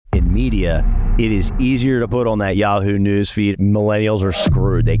media, it is easier to put on that Yahoo News feed, millennials are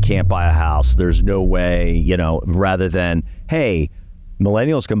screwed. They can't buy a house. There's no way, rather than, hey,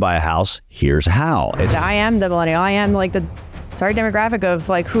 millennials can buy a house. Here's how. I am the millennial. I am like the target demographic of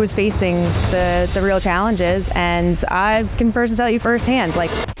like who's facing the real challenges, and I can personally tell you firsthand, like,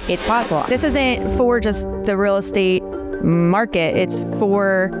 it's possible. This isn't for just the real estate market. It's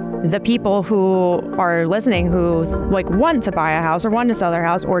for the people who are listening who like want to buy a house or want to sell their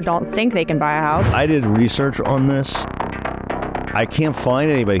house or don't think they can buy a house. I did research on this. I can't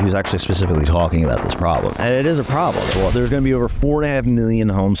find anybody who's actually specifically talking about this problem. And it is a problem. Well, there's going to be over 4.5 million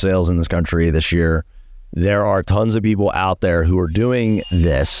home sales in this country this year. There are tons of people out there who are doing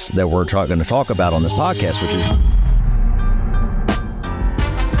this that we're going to talk about on this podcast, which is...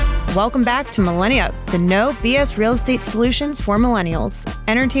 Welcome back to Millennia, the no BS real estate solutions for millennials,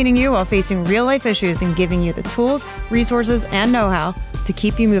 entertaining you while facing real life issues and giving you the tools, resources, and know-how to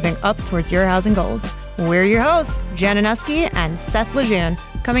keep you moving up towards your housing goals. We're your hosts, Jen Anuski and Seth Lejeune,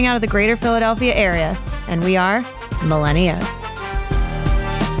 coming out of the greater Philadelphia area, and we are Millennia.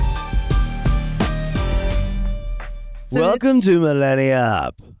 Welcome to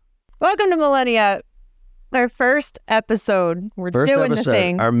Millennia. Welcome to Millennia. Our first episode. We're doing the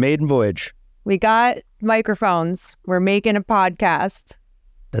thing. Our maiden voyage. We got microphones. We're making a podcast.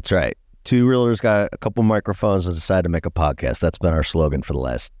 That's right. Two realtors got a couple microphones and decided to make a podcast. That's been our slogan for the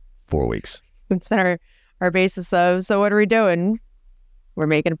last 4 weeks. It's been our basis of, so what are we doing? We're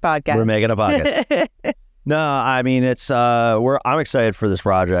making a podcast. We're making a podcast. No, I mean, it's I'm excited for this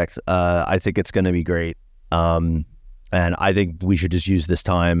project. I think it's going to be great. And I think we should just use this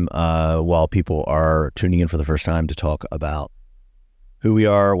time while people are tuning in for the first time to talk about who we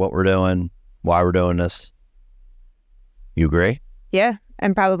are, what we're doing, why we're doing this. You agree? Yeah,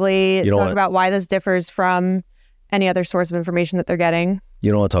 and probably talk about why this differs from any other source of information that they're getting.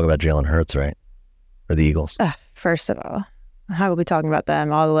 You don't want to talk about Jalen Hurts, right? Or the Eagles? First of all, I will be talking about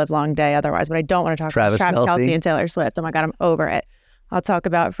them all the live long day otherwise, but I don't want to talk about Travis Kelce and Taylor Swift. Oh my God, I'm over it. I'll talk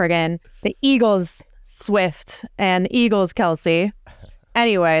about friggin' the Eagles Swift and the Eagles Kelce.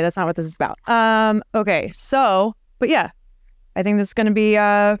 Anyway, that's not what this is about. Okay, so, but yeah, I think this is going to be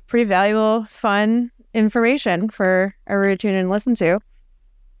pretty valuable, fun information for everyone to tune in and listen to.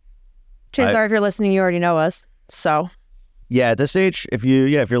 Chances are, if you're listening, you already know us. So, yeah, at this age, if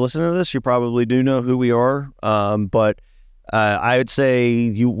you're listening to this, you probably do know who we are. But I would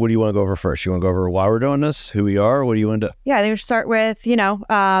say, what do you want to go over first? You want to go over why we're doing this, who we are? What do you want to do? Yeah, I think we should start with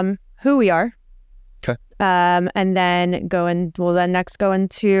who we are. Okay. And then we'll next go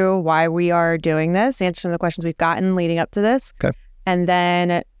into why we are doing this, answer some of the questions we've gotten leading up to this. Okay. And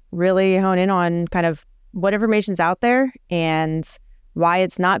then really hone in on kind of what information's out there and why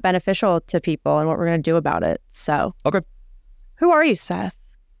it's not beneficial to people and what we're going to do about it. So, okay. Who are you, Seth?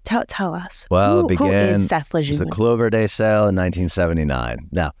 Tell us. Well, who is Seth Lejeune? It's the Clover Day sale in 1979.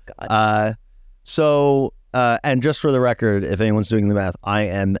 Now, and just for the record, if anyone's doing the math, I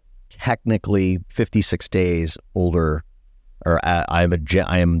am technically 56 days older, or I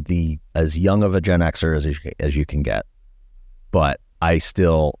am as young of a Gen Xer as you can get, but I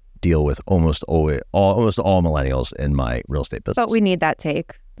still deal with almost all millennials in my real estate business. But we need that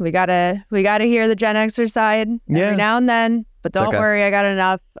take. We gotta hear the Gen Xer side every now and then. But don't worry, I got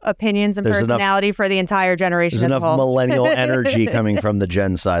enough opinions and personality for the entire generation as a whole. There's enough millennial energy coming from the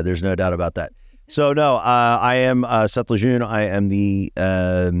Gen side. There's no doubt about that. So no, I am Seth Lejeune. I am the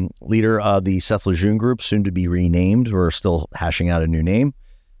leader of the Seth Lejeune Group, soon to be renamed. We're still hashing out a new name.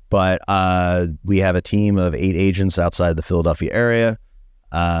 But we have a team of 8 agents outside the Philadelphia area,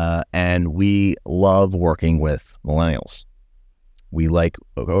 and we love working with millennials. We like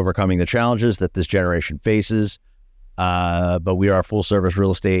overcoming the challenges that this generation faces, but we are a full-service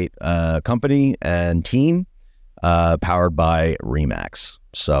real estate company and team powered by RE/MAX.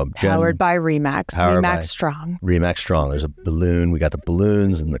 Powered by RE/MAX. RE/MAX strong. RE/MAX strong. There's a balloon. We got the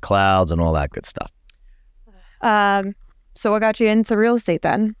balloons and the clouds and all that good stuff. So what got you into real estate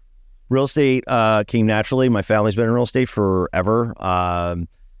then? Real estate came naturally. My family's been in real estate forever.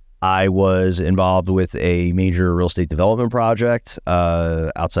 I was involved with a major real estate development project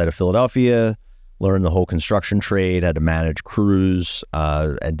outside of Philadelphia, learned the whole construction trade, had to manage crews,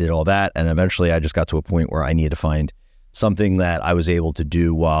 and did all that. And eventually I just got to a point where I needed to find something that I was able to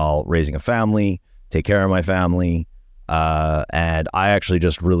do while raising a family, take care of my family. And I actually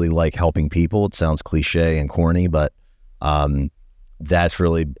just really like helping people. It sounds cliche and corny, but that's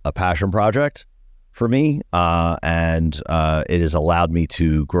really a passion project for me. And it has allowed me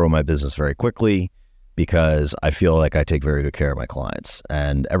to grow my business very quickly because I feel like I take very good care of my clients.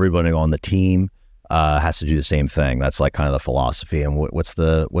 And everybody on the team has to do the same thing. That's like kind of the philosophy. And what's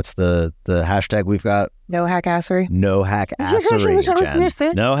the hashtag we've got? No hackassery. No hackassery,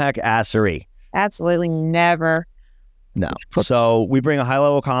 Jen. No hackassery. Absolutely never. No. So we bring a high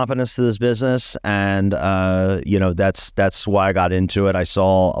level of confidence to this business, and that's why I got into it. I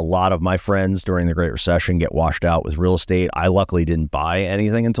saw a lot of my friends during the Great Recession get washed out with real estate. I luckily didn't buy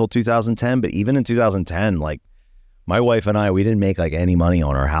anything until 2010, but even in 2010, like my wife and I, we didn't make like any money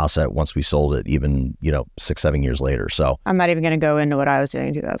on our house once we sold it, even 6-7 years later. So I'm not even going to go into what I was doing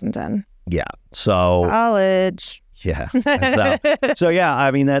in 2010. Yeah. So college. Yeah. So yeah,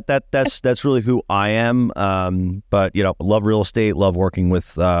 I mean that's really who I am. But love real estate, love working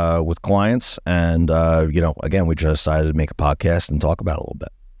with clients, and again, we just decided to make a podcast and talk about it a little bit.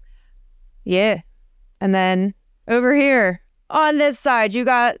 Yeah. And then over here on this side, you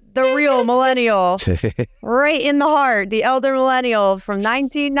got the real millennial, right in the heart, the elder millennial from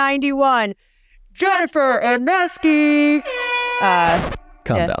 1991, Jennifer Aneski.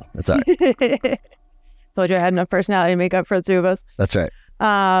 Calm down. That's all right. Told you I had enough personality to make up for the two of us. That's right.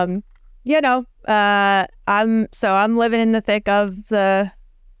 I'm living in the thick of the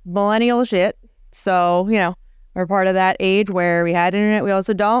millennial shit. So, we're part of that age where we had internet, we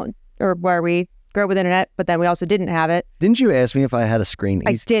also don't, or where we grew up with internet, but then we also didn't have it. Didn't you ask me if I had a screen name?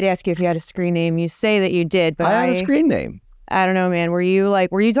 I did ask you if you had a screen name. You say that you did, but I had a screen name. I don't know, man. Were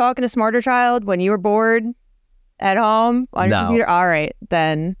you talking to Smarter Child when you were bored at home on your computer? All right,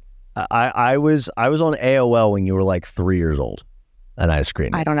 then. I was on AOL when you were like 3 years old, and I had a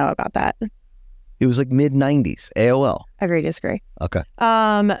screen name. I don't know about that. It was like mid 90s AOL. Agree, disagree. Okay.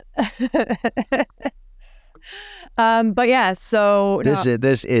 But yeah, so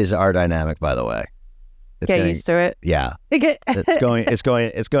this is our dynamic, by the way. Get used to it. Yeah.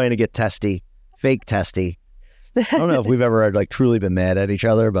 It's going to get testy, fake testy. I don't know if we've ever like truly been mad at each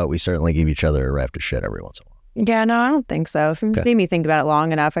other, but we certainly give each other a raft of shit every once in a while. Yeah, no, I don't think so. If you made me think about it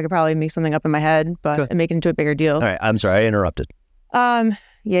long enough, I could probably make something up in my head, and make it into a bigger deal. All right, I'm sorry, I interrupted. Yeah,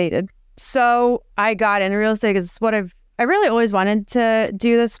 you did. So I got into real estate because it's what I really always wanted to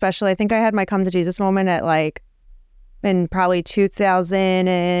do this, especially I think I had my come to Jesus moment at in probably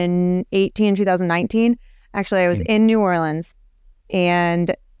 2018, 2019. Actually, I was in New Orleans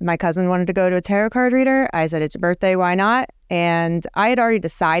and my cousin wanted to go to a tarot card reader. I said, it's your birthday, why not? And I had already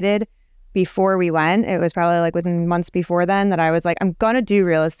decided before we went, it was probably within months before then, that I was like, I'm going to do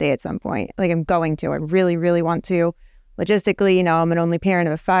real estate at some point. I'm going to. I really, really want to. Logistically, I'm an only parent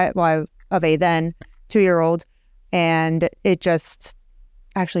of a then 2-year-old. And it just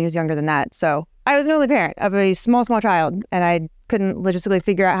actually was younger than that. So I was an only parent of a small child. And I couldn't logistically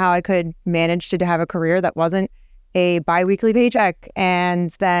figure out how I could manage to have a career that wasn't a bi-weekly paycheck. And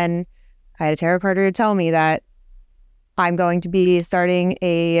then I had a tarot card reader tell me that I'm going to be starting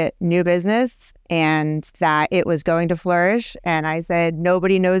a new business and that it was going to flourish. And I said,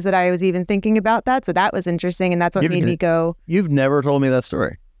 nobody knows that I was even thinking about that. So that was interesting. And that's what made me go. You've never told me that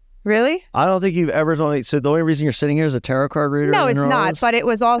story. Really? I don't think you've ever told me. So the only reason you're sitting here is a tarot card reader? No, it's not. But it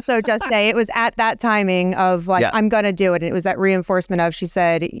was also it was at that timing of I'm going to do it. And it was that reinforcement of, she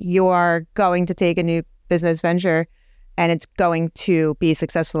said, you are going to take a new business venture and it's going to be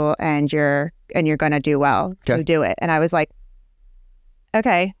successful and you're going to do well. Okay. So do it. And I was like,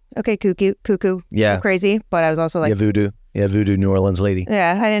 okay, cuckoo. Yeah. Crazy. But I was also like, voodoo New Orleans lady.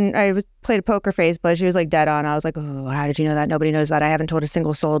 Yeah. I played a poker face, but she was dead on. I was like, oh, how did you know that? Nobody knows that. I haven't told a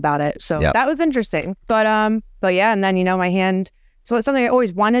single soul about it. So that was interesting. But yeah. And then, my hand, so it's something I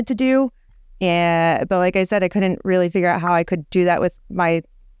always wanted to do. Yeah. But like I said, I couldn't really figure out how I could do that with my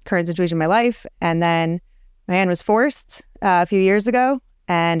current situation in my life. And then my hand was forced a few years ago.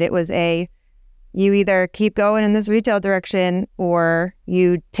 And it was you either keep going in this retail direction or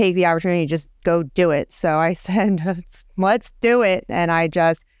you take the opportunity, just go do it. So I said, let's do it. And I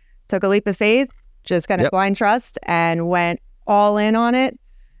just took a leap of faith, just kind of blind trust, and went all in on it.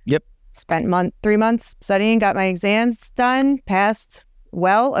 Yep. Spent 3 months studying, got my exams done, passed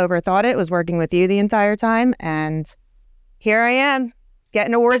well, overthought it, was working with you the entire time. And here I am,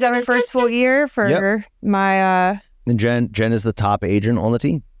 getting awards every first full year for my... And Jen is the top agent on the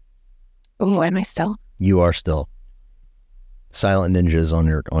team. Oh, am I still? You are still. Silent ninjas on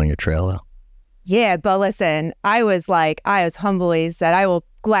your trail, though. Yeah, but listen, I was humbly said, I will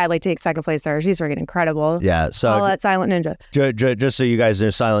gladly take second place there. She's freaking incredible. Yeah, so I'll let Silent Ninja. Just so you guys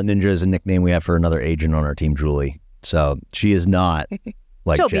know, Silent Ninja is a nickname we have for another agent on our team, Julie. So she is not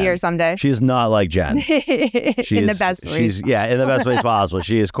like She'll Jen. Be here someday. She is not like Jen. In the best ways. In the best ways possible.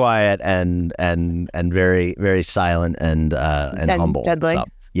 She is quiet and very, very silent and humble. Deadly. So,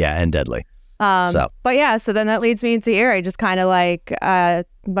 yeah, and deadly. But yeah, so then that leads me into here. I just kind of like,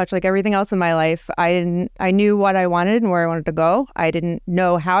 much like everything else in my life, I knew what I wanted and where I wanted to go. I didn't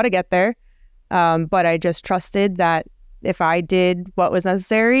know how to get there, but I just trusted that if I did what was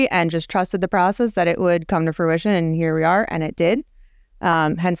necessary and just trusted the process, that it would come to fruition. And here we are, and it did.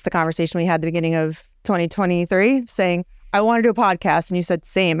 Hence the conversation we had at the beginning of 2023 saying, I want to do a podcast. And you said,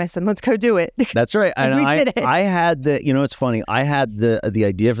 same. I said, let's go do it. That's right. And we did it. I had it's funny. I had the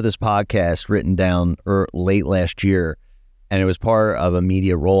idea for this podcast written down late last year, and it was part of a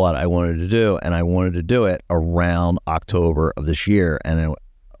media rollout I wanted to do. And I wanted to do it around October of this year. And it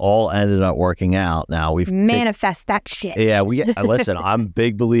all ended up working out. Now we've manifest that shit. Yeah. Listen, I'm a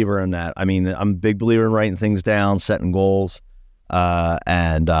big believer in that. I mean, I'm a big believer in writing things down, setting goals.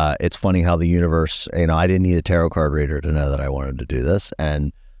 And it's funny how the universe, I didn't need a tarot card reader to know that I wanted to do this.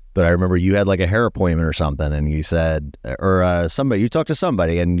 But I remember you had like a hair appointment or something, and you said, you talked to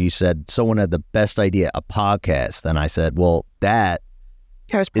somebody and you said someone had the best idea, a podcast. And I said, well, I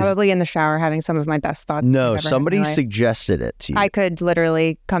was probably in the shower having some of my best thoughts. No, somebody suggested it to you. I could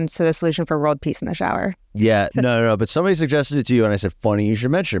literally come to the solution for world peace in the shower. Yeah, no, but somebody suggested it to you, and I said, funny you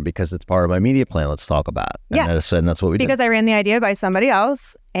should mention it because it's part of my media plan. Let's talk about it. And that's what we did. Because I ran the idea by somebody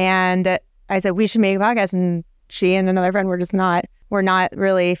else, and I said, we should make a podcast, and she and another friend we're not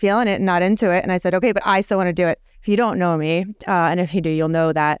really feeling it and not into it. And I said, okay, but I still want to do it. If you don't know me, and if you do, you'll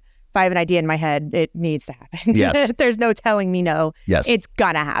know that if I have an idea in my head, it needs to happen. Yes. There's no telling me no. Yes. It's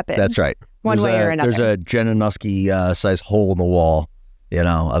gonna happen. That's right. One way or another. There's a Jen Anuski size hole in the wall,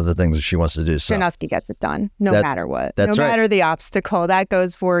 of the things that she wants to do. So Jen Anuski gets it done, no matter what. That's no right. matter the obstacle. That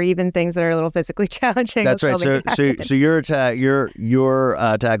goes for even things that are a little physically challenging. That's right. So your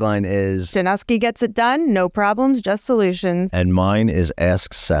tagline is Jen Anuski gets it done, no problems, just solutions. And mine is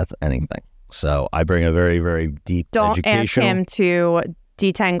Ask Seth Anything. So I bring a very, very deep Don't educational. ask him to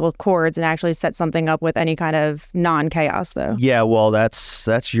detangle cords and actually set something up with any kind of non-chaos, though. Yeah, well,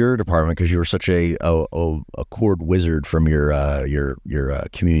 that's your department because you were such a cord wizard from your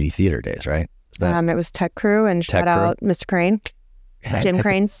community theater days, right? It was Tech Crew, and shout out Mr. Crane, Jim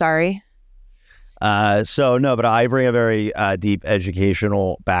Crane. Sorry. But I bring a very deep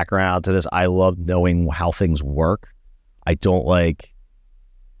educational background to this. I love knowing how things work. I don't like.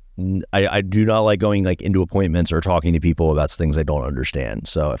 I do not like going like into appointments or talking to people about things I don't understand.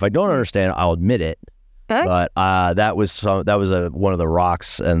 So if I don't understand, I'll admit it. But that was one of the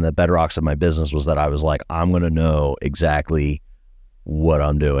rocks and the bedrocks of my business was that I was like, I'm going to know exactly what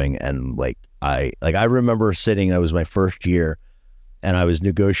I'm doing. And I remember sitting, it was my first year and I was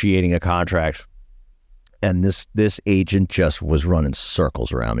negotiating a contract. And this agent just was running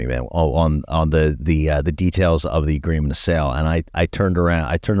circles around me, man, on the details of the agreement of sale. And I turned around,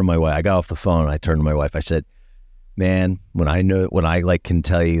 I turned to my wife, I got off the phone, I turned to my wife, I said, man, when I can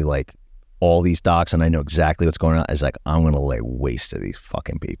tell you all these docs and I know exactly what's going on, I was like, I'm going to lay waste to these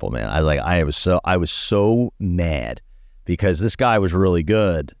fucking people, man. I was like, I was so mad because this guy was really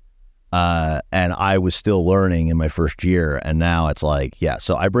good. And I was still learning in my first year. And now it's like, yeah,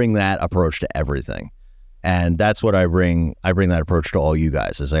 so I bring that approach to everything. And that's what I bring. I bring that approach to all you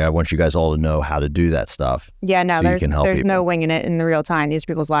guys. Is I want you guys all to know how to do that stuff. Yeah, no, so there's no winging it in the real time. These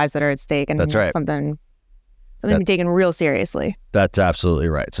people's lives that are at stake, and that's right. Something to be taken real seriously. That's absolutely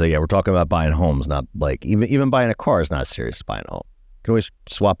right. So yeah, we're talking about buying homes, not like even buying a car is not as serious as buying a home. You can always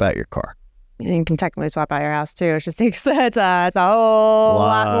swap out your car. You can technically swap out your house too. It just takes it's a whole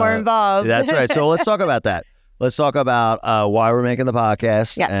lot more involved. That's right. So let's talk about that. Let's talk about why we're making the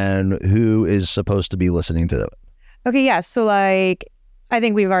podcast and who is supposed to be listening to it. Okay, yeah. So I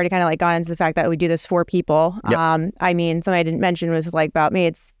think we've already kind of gone into the fact that we do this for people. Yep. I mean, something I didn't mention was about me.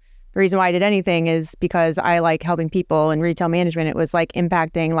 It's the reason why I did anything is because I like helping people in retail management. It was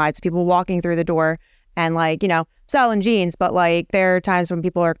impacting lives, people walking through the door and selling jeans. But there are times when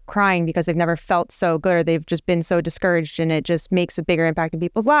people are crying because they've never felt so good or they've just been so discouraged, and it just makes a bigger impact in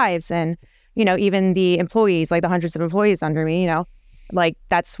people's lives. And even the employees, the hundreds of employees under me,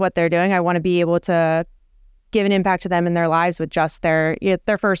 that's what they're doing. I want to be able to give an impact to them in their lives with just their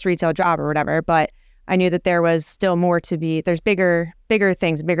first retail job or whatever. But I knew that there was still more to be. There's bigger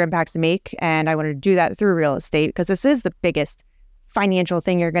things, bigger impacts to make. And I wanted to do that through real estate because this is the biggest financial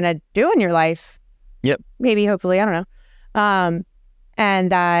thing you're going to do in your life. Yep. Maybe, hopefully, I don't know.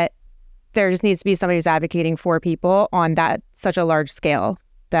 And that there just needs to be somebody who's advocating for people on that such a large scale.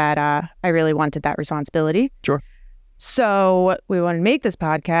 That I really wanted that responsibility. Sure. So we wanted to make this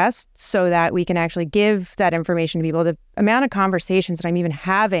podcast so that we can actually give that information to people. The amount of conversations that I'm even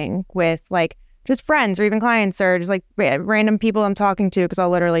having with just friends or even clients or just random people I'm talking to, because I'll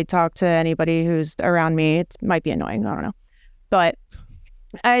literally talk to anybody who's around me. It might be annoying. I don't know. But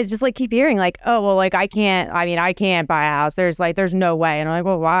I just like keep hearing like, oh, well, like I can't buy a house. There's no way. And I'm like,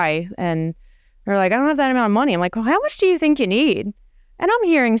 well, why? And they're like, I don't have that amount of money. I'm like, well, how much do you think you need? And I'm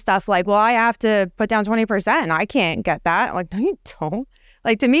hearing stuff like, well, I have to put down 20%. I can't get that. I'm like, no, you don't.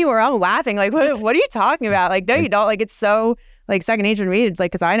 Like, to me, we're all laughing. Like, what are you talking about? Like, no, you don't. Like, it's so like second nature to me. It's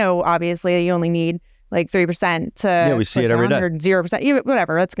like, because I know obviously you only need like 3% to we see it every day. Or 0%,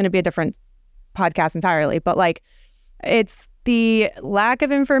 whatever. That's going to be a different podcast entirely. But like, it's the lack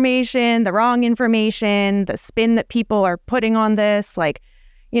of information, the wrong information, the spin that people are putting on this. Like,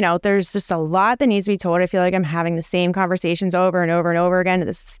 there's just a lot that needs to be told. I feel like I'm having the same conversations over and over and over again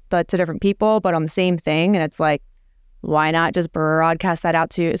to different people, but on the same thing. And it's like, why not just broadcast that out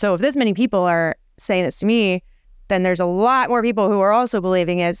to? So if this many people are saying this to me, then there's a lot more people who are also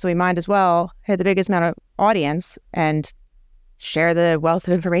believing it. So we might as well hit the biggest amount of audience and share the wealth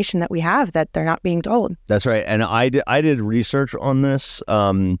of information that we have that they're not being told. That's right. And I did research on this,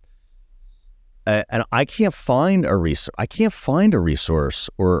 and I can't find a resource. I can't find a resource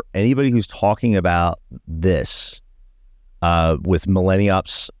or anybody who's talking about this with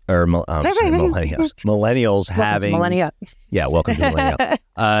millennials having Millennia. Yeah, welcome to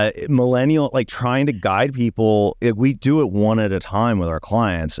millennial. Like trying to guide people. We do it one at a time with our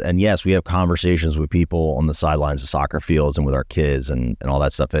clients, and yes, we have conversations with people on the sidelines of soccer fields and with our kids and all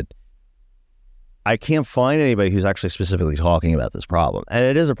that stuff. But I can't find anybody who's actually specifically talking about this problem, and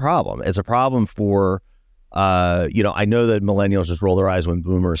it is a problem. It's a problem for. I know that millennials just roll their eyes when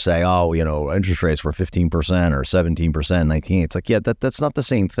boomers say, oh, interest rates were 15% or 17%, 19%. It's like, yeah, that's not the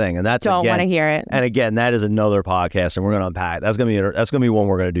same thing. And that's don't want to hear it. And again, that is another podcast, and we're going to unpack. That's going to be one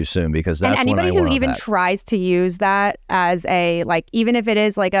we're going to do soon, because that's and anybody who even tries to use that as a, like, even if it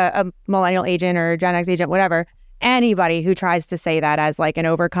is like a millennial agent or Gen X agent, whatever, anybody who tries to say that as like an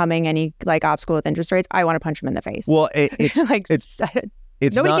overcoming any like obstacle with interest rates, I want to punch them in the face. Well, it's like, it's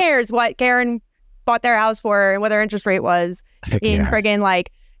nobody cares what Karen bought their house for and what their interest rate was in friggin' like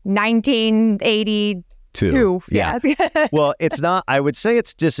 1982. Yeah. Well, it's not, I would say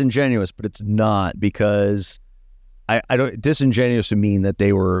it's disingenuous, but it's not, because I don't, disingenuous to mean that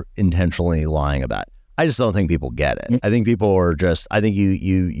they were intentionally lying about it. I just don't think people get it. I think people are just, I think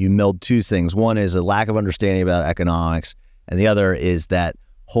you meld two things. One is a lack of understanding about economics, and the other is that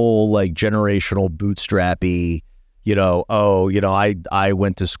whole like generational bootstrappy, I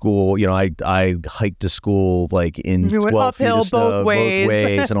went to school, I hiked to school like in 12 feet of snow both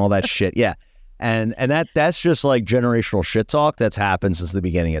ways and all that shit. Yeah. And that's just like generational shit talk that's happened since the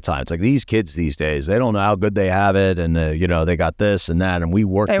beginning of time. It's like these kids these days, they don't know how good they have it. And, they got this and that. And we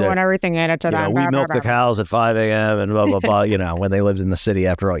worked. They want everything in it to them. We milked the cows at 5 a.m. and blah, blah, blah, when they lived in the city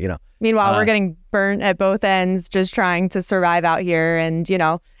after all, Meanwhile, we're getting burnt at both ends just trying to survive out here. And,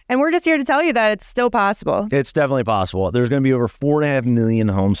 and we're just here to tell you that it's still possible. It's definitely possible. There's going to be over 4.5 million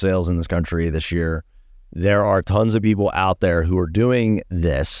home sales in this country this year. There are tons of people out there who are doing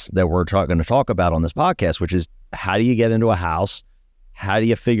this that we're going to talk about on this podcast, which is how do you get into a house? How do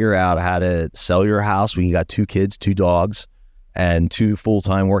you figure out how to sell your house when you got 2 kids, 2 dogs, and 2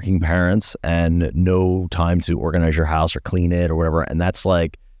 full-time working parents and no time to organize your house or clean it or whatever. And that's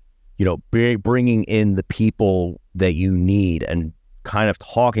like, bringing in the people that you need and kind of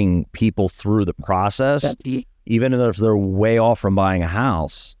talking people through the process, even if they're way off from buying a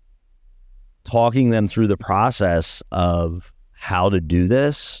house, talking them through the process of how to do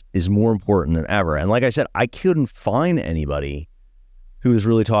this is more important than ever. And like I said, I couldn't find anybody who was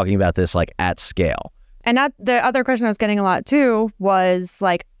really talking about this like at scale. And the other question I was getting a lot too was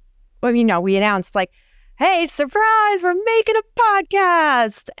like, we announced like, hey, surprise, we're making a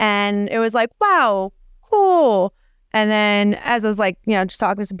podcast. And it was like, wow, cool. And then as I was like, just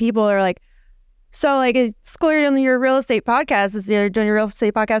talking to some people, they're like, so like it's cool you're doing your real estate podcast. Is you're doing your real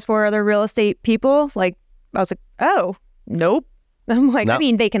estate podcast for other real estate people? Like, I was like, oh, nope. I'm like, nope. I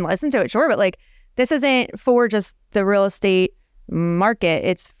mean, they can listen to it, sure. But like, this isn't for just the real estate market.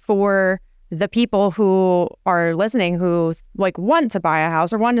 It's for the people who are listening who like want to buy a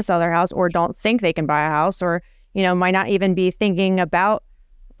house or want to sell their house or don't think they can buy a house or, might not even be thinking about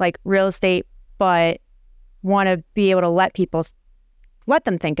like real estate, but want to be able to let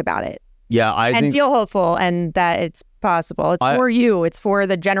them think about it. Yeah, I think, feel hopeful and that it's possible. It's for you. It's for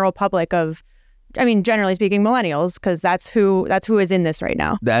the general public of, generally speaking, millennials, because that's who is in this right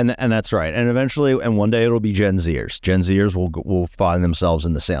now. And that's right. And eventually, and one day it'll be Gen Zers. Gen Zers will find themselves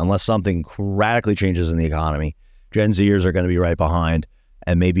in the same, unless something radically changes in the economy. Gen Zers are going to be right behind,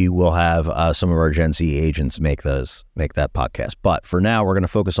 and maybe we'll have some of our Gen Z agents make that podcast. But for now, we're going to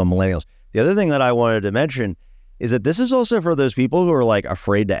focus on millennials. The other thing that I wanted to mention is that this is also for those people who are like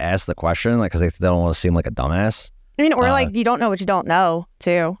afraid to ask the question, like because they don't want to seem like a dumbass. I mean, or like you don't know what you don't know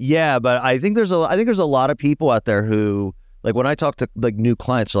too. Yeah, but I think there's a lot of people out there who, like, when I talk to like new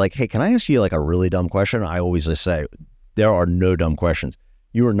clients, they're like, hey, can I ask you like a really dumb question? I always just say there are no dumb questions.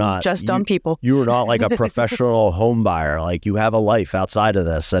 You are not just dumb people. You are not like a professional home buyer. Like, you have a life outside of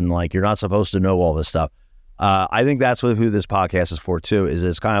this, and like you're not supposed to know all this stuff. I think that's who this podcast is for too. Is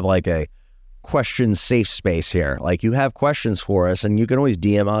it's kind of like a question safe space here. Like, you have questions for us, and you can always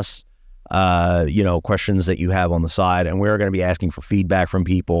DM us. Questions that you have on the side, and we're going to be asking for feedback from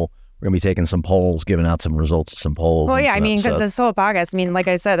people. We're going to be taking some polls, giving out some results of some polls. Well, yeah, I mean, because this whole podcast, I mean, like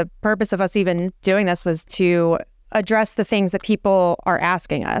I said, the purpose of us even doing this was to address the things that people are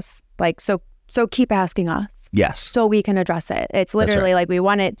asking us. Like, so keep asking us. Yes. So we can address it. It's literally like we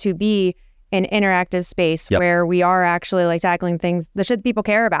want it to be an interactive space where we are actually like tackling things, the shit that people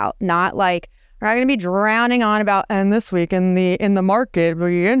care about, not like, we're not going to be drowning on about, and this week in the market,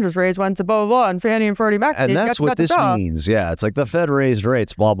 the interest rates went to blah, blah, blah, and Fannie and Freddie Mac. And that's what this means. Yeah. It's like the Fed raised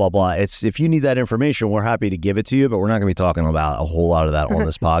rates, blah, blah, blah. It's, if you need that information, we're happy to give it to you, but we're not going to be talking about a whole lot of that on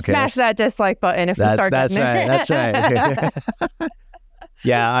this podcast. Smash that dislike button if we start That's right. That's right.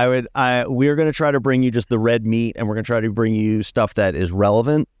 Yeah, we're going to try to bring you just the red meat, and we're going to try to bring you stuff that is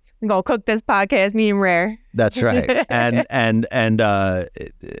relevant. I'm going to cook this podcast medium rare. That's right. And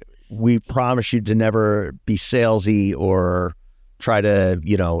we promise you to never be salesy or try to,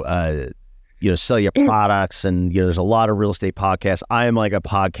 sell your products. And, there's a lot of real estate podcasts. I am like a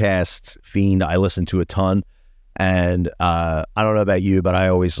podcast fiend. I listen to a ton. And I don't know about you, but I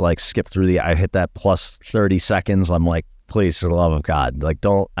always like skip through I hit that plus 30 seconds. I'm like, please, for the love of God, like,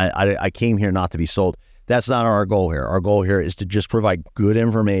 I came here not to be sold. That's not our goal here. Our goal here is to just provide good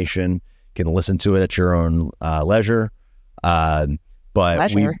information. You can listen to it at your own leisure.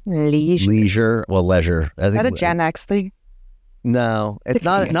 But leisure. Well, leisure. Is that a Gen X thing? No, it's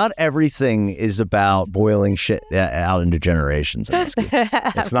not. Not everything is about boiling shit out into generations.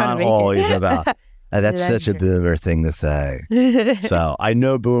 It's not always about. That's such a boomer thing to say. So I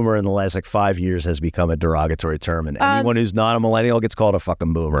know boomer in the last 5 years has become a derogatory term, and anyone who's not a millennial gets called a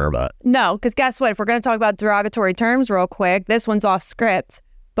fucking boomer. But no, because guess what? If we're going to talk about derogatory terms real quick, this one's off script,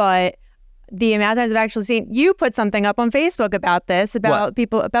 but the amount of times I've actually seen you put something up on Facebook about this, about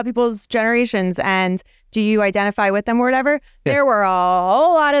people's generations, and do you identify with them or whatever? Yeah. There were a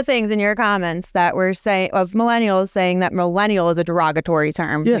whole lot of things in your comments that were saying that millennial is a derogatory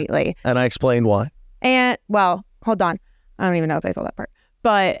term lately. And I explained why. And well, hold on. I don't even know if I saw that part.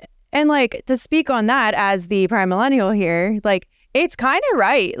 But, and like, to speak on that as the prime millennial here, like, it's kind of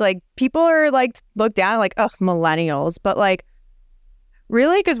right. Like, people are like, look down like, ugh, millennials. But like,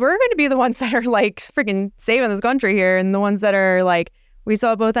 really? Because we're going to be the ones that are like freaking saving this country here, and the ones that are like, we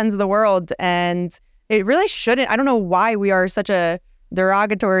saw both ends of the world, and it really shouldn't. I don't know why we are such a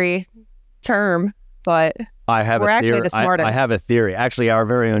derogatory term, but we're actually the smartest. I have a theory. Actually, our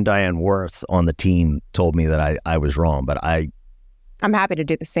very own Diane Worth on the team told me that I was wrong, but I'm happy to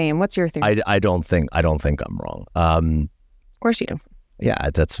do the same. What's your theory? I don't think I'm wrong. Of course you do. Yeah,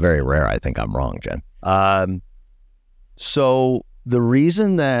 that's very rare. I think I'm wrong, Jen. So the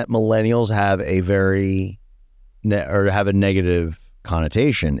reason that millennials have have a negative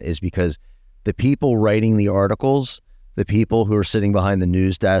connotation is because the people writing the articles, the people who are sitting behind the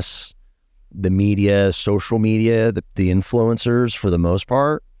news desks, the media, social media, the influencers, for the most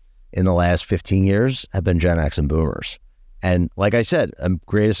part, in the last 15 years have been Gen X and boomers. And like I said,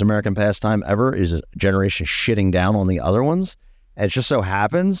 greatest American pastime ever is a generation shitting down on the other ones. And it just so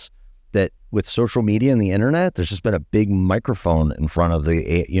happens that with social media and the internet, there's just been a big microphone in front of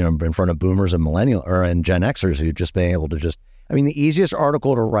in front of boomers and and Gen Xers who've just been able to the easiest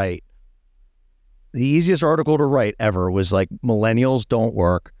article to write ever was like, millennials don't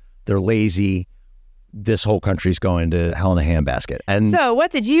work. They're lazy. This whole country's going to hell in a handbasket. And so what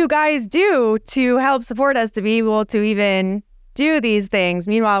did you guys do to help support us to be able to even do these things?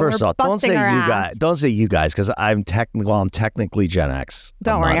 Meanwhile, first we're off, busting our ass. Don't say you guys, because I'm technically Gen X.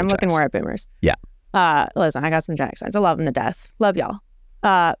 Don't worry, I'm looking more at boomers. Yeah. Listen, I got some Gen X friends. I love them to death. Love y'all.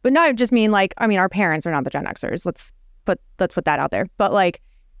 But no, I just mean our parents are not the Gen Xers. Let's put that out there. But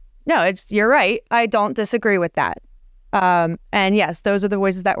no, you're right. I don't disagree with that. And yes, those are the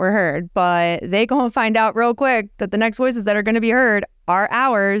voices that were heard, but they gonna find out real quick that the next voices that are going to be heard are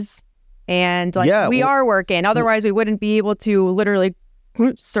ours. And we are working. Otherwise, we wouldn't be able to literally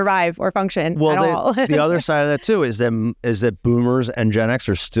survive or function at all. The other side of that too is that boomers and Gen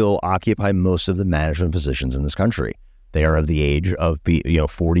Xers still occupy most of the management positions in this country. They are of the age of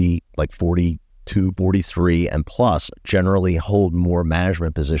 40, 42, 43 and plus, generally hold more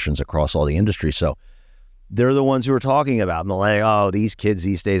management positions across all the industry. So they're the ones who are talking about these kids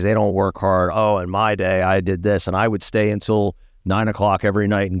these days, they don't work hard. Oh, in my day, I did this, and I would stay until 9 o'clock every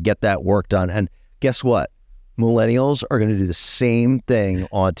night and get that work done. And guess what? Millennials are going to do the same thing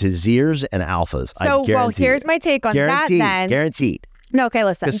onto Zers and Alphas. So, well, here's my take on that then. Guaranteed. No, okay,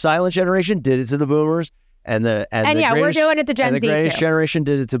 listen. The silent generation did it to the boomers, and the we're doing it to Gen Z too. The greatest generation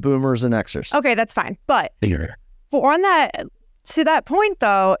did it to boomers and Xers. Okay, that's fine. But to that point,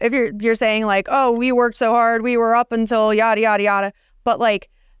 though, if you're saying like, oh, we worked so hard, we were up until yada, yada, yada. But like,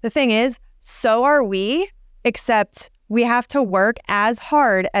 the thing is, so are we, except we have to work as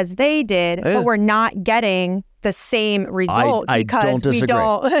hard as they did, but we're not getting the same result because we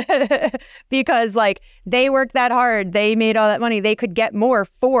don't, because like they worked that hard, they made all that money, they could get more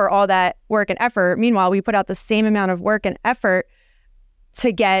for all that work and effort. Meanwhile, we put out the same amount of work and effort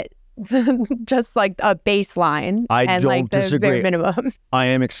to get just like a baseline. I and don't like the disagree. Bare minimum. I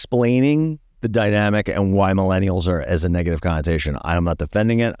am explaining the dynamic and why millennials are as a negative connotation. I'm not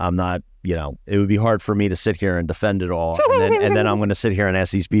defending it. I'm not, it would be hard for me to sit here and defend it all. And then I'm going to sit here and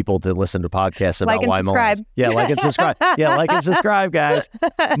ask these people to listen to podcasts about why subscribe. Millennials. Yeah, like and subscribe. Yeah, like and subscribe, guys.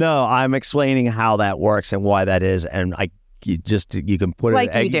 No, I'm explaining how that works and why that is. And you can put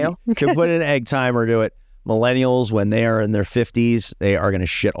like an egg. You can put an egg timer to it. Millennials, when they are in their 50s, they are going to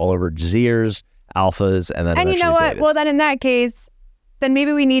shit all over Zers, Alphas, and then you know what? Betas. Well, then in that case, then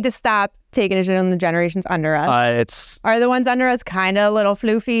maybe we need to stop taking a shit on the generations under us. Are the ones under us kind of a little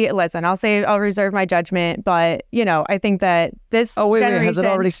floofy? Listen, I'll reserve my judgment, but I think that this generation... has it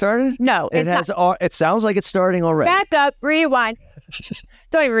already started? No, it sounds like it's starting already. Back up, rewind.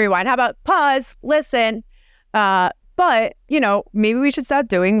 Don't even rewind. How about pause, listen. But, maybe we should stop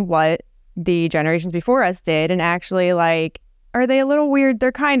doing what the generations before us did and actually are they a little weird?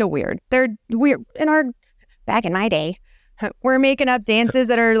 They're kind of weird. They're weird. Back in my day, we're making up dances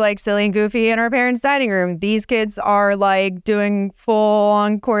that are like silly and goofy in our parents' dining room. These kids are like doing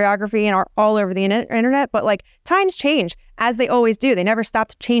full-on choreography and are all over the internet. But times change, as they always do. They never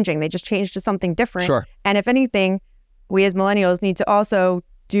stopped changing. They just changed to something different. Sure. And if anything, we as millennials need to also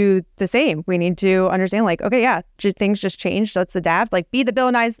do the same. We need to understand things just changed. Let's adapt. Be the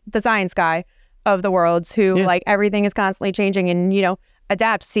Bill Nye the Science Guy of the worlds who everything is constantly changing and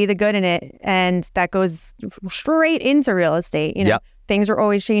adapt, see the good in it. And that goes straight into real estate. Things are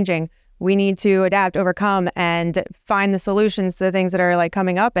always changing. We need to adapt, overcome, and find the solutions to the things that are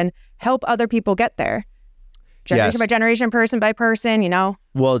coming up and help other people get there. Generation by generation, person by person,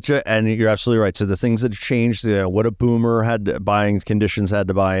 Well, and you're absolutely right. So the things that have changed, what a boomer buying conditions had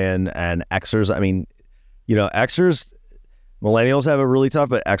to buy in, and Xers, Xers, millennials have it really tough,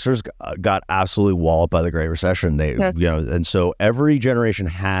 but Xers got absolutely walloped by the Great Recession. And so every generation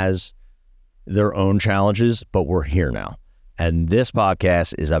has their own challenges, but we're here now. And this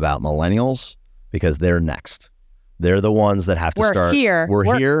podcast is about millennials because they're next. They're the ones that have to start.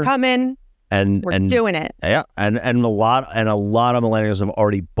 We're here. Coming. And we're doing it. Yeah. And a lot of millennials have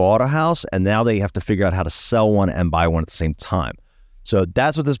already bought a house, and now they have to figure out how to sell one and buy one at the same time. So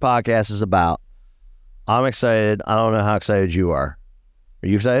that's what this podcast is about. I'm excited. I don't know how excited you are. Are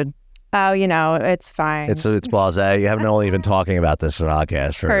you excited? Oh, it's fine. It's blasé. You haven't only been talking about this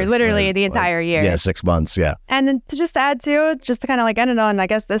podcast for literally the entire year. Yeah, 6 months. Yeah. And then to just add to, just to kind of end it on, I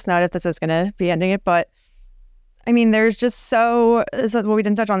guess this note, if this is going to be ending it, but there's just what we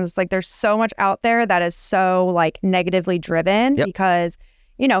didn't touch on is there's so much out there that is so negatively driven because,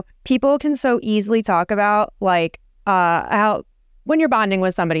 people can so easily talk about how when you're bonding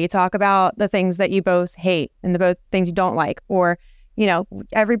with somebody, you talk about the things that you both hate and the both things you don't like, or,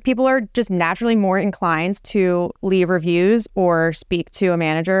 people are just naturally more inclined to leave reviews or speak to a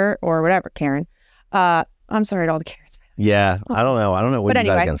manager or whatever. Karen, I'm sorry to all the Karens. Yeah, I don't know what you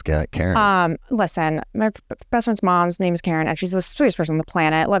got against Karen. Listen, my best friend's mom's name is Karen, and she's the sweetest person on the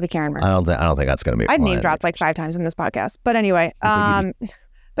planet. Love you, Karen. I don't think that's going to be. I've name dropped 5 times in this podcast, but anyway,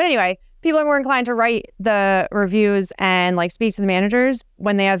 people are more inclined to write the reviews and speak to the managers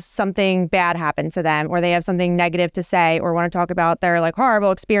when they have something bad happen to them, or they have something negative to say, or want to talk about their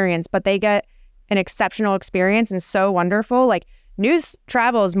horrible experience. But they get an exceptional experience and so wonderful. News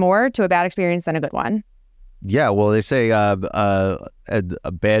travels more to a bad experience than a good one. Yeah, well, they say a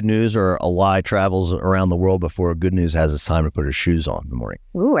bad news or a lie travels around the world before good news has its time to put its shoes on in the morning.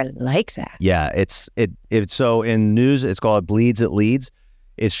 Ooh, I like that. Yeah, it's so in news it's called bleeds, it leads.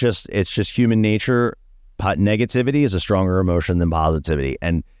 It's just human nature. Negativity is a stronger emotion than positivity,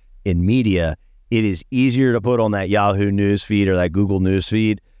 and in media, it is easier to put on that Yahoo news feed or that Google news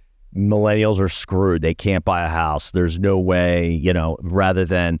feed. Millennials are screwed. They can't buy a house. There's no way, rather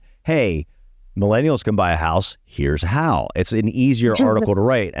than, hey, millennials can buy a house. Here's how. It's an easier article to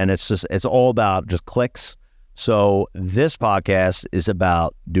write. And it's all about just clicks So this podcast is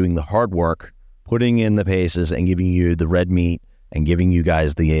about doing the hard work, putting in the paces, and giving you the red meat, and giving you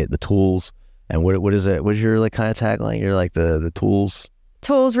guys the tools. And what is it? What's your like kind of tagline? You're like the tools,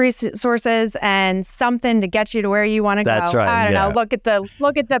 resources, and something to get you to where you want to go. That's right. I don't know.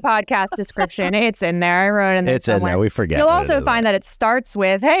 Look at the podcast description. It's in there. I wrote it in there. It's somewhere. In there. We forget. You'll also find that it starts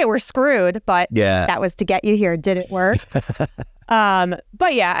with, "Hey, we're screwed," but yeah, that was to get you here. Did it work?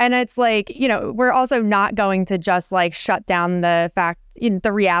 But yeah, and it's like, we're also not going to just like shut down the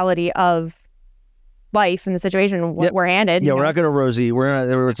the reality of life and the situation we're handed. Yeah, we're not going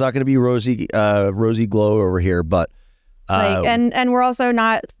to it's not going to be rosy glow over here, but and we're also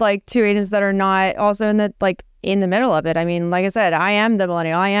not like two agents that are not also in the middle of it. I mean, like I said, I am the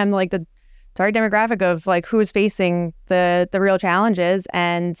millennial. I am like the target demographic of like who's facing the real challenges,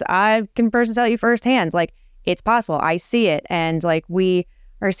 and I can personally tell you firsthand, like, it's possible. I see it, and like we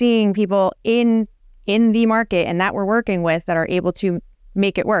are seeing people in the market and that we're working with that are able to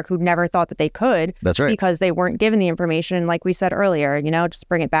make it work, who never thought that they could. That's right. Because they weren't given the information. Like we said earlier, just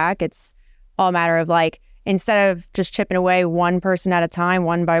bring it back. It's all a matter of like, instead of just chipping away one person at a time,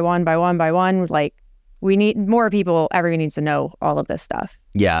 one by one, like we need more people. Everyone needs to know all of this stuff.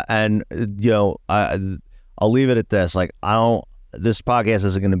 Yeah. And, I'll leave it at this. Like, this podcast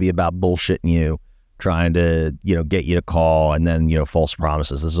isn't going to be about bullshitting you, trying to, get you to call and then, false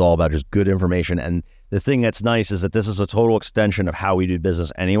promises. This is all about just good information. And the thing that's nice is that this is a total extension of how we do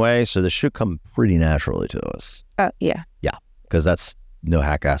business anyway. So this should come pretty naturally to us. Yeah. Yeah. Because that's no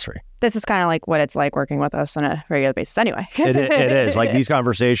hackassery. This is kind of like what it's like working with us on a regular basis anyway. It is. Like these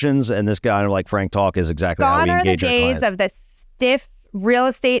conversations and this kind of like frank talk is exactly how we engage our clients. Gone are the days of the stiff real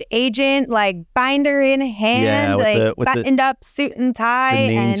estate agent, like binder in hand, buttoned up suit and tie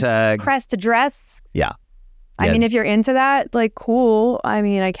and tag, pressed dress. Yeah. I mean, if you're into that, like, cool. I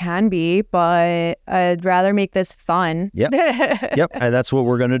mean, I can be, but I'd rather make this fun. Yep. And that's what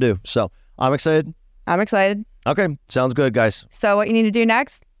we're going to do. So I'm excited. Okay. Sounds good, guys. So what you need to do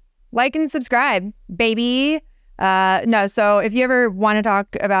next, like and subscribe, baby. So if you ever want to talk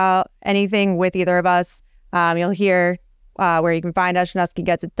about anything with either of us, you'll hear where you can find us. Janusky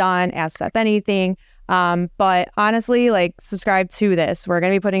Gets It Done. Ask Seth anything. But honestly, like, subscribe to this. We're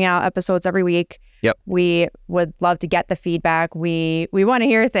going to be putting out episodes every week. Yep. We would love to get the feedback. We want to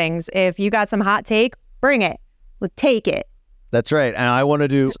hear things. If you got some hot take, bring it. We'll take it. That's right. And I want to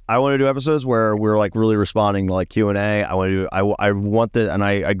do episodes where we're like really responding to like Q&A. I want and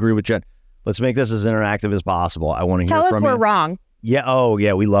I agree with Jen. Let's make this as interactive as possible. I want to hear from you. Tell us we're wrong. Yeah. Oh,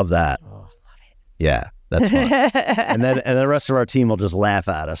 yeah. We love that. Oh, love it. Yeah. That's fun. and then the rest of our team will just laugh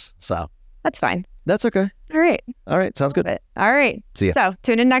at us. So that's fine. That's okay. All right. Sounds good. All right. See ya. So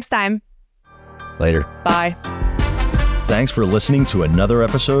tune in next time. Later. Bye. Thanks for listening to another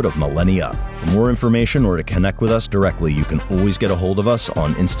episode of Millennia. For more information or to connect with us directly, you can always get a hold of us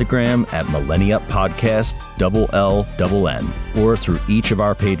on Instagram at Millennia Podcast LLN, or through each of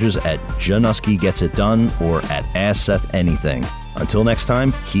our pages at Janusky Gets It Done or at Ask Seth Anything. Until next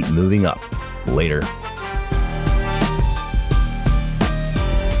time, keep moving up. Later.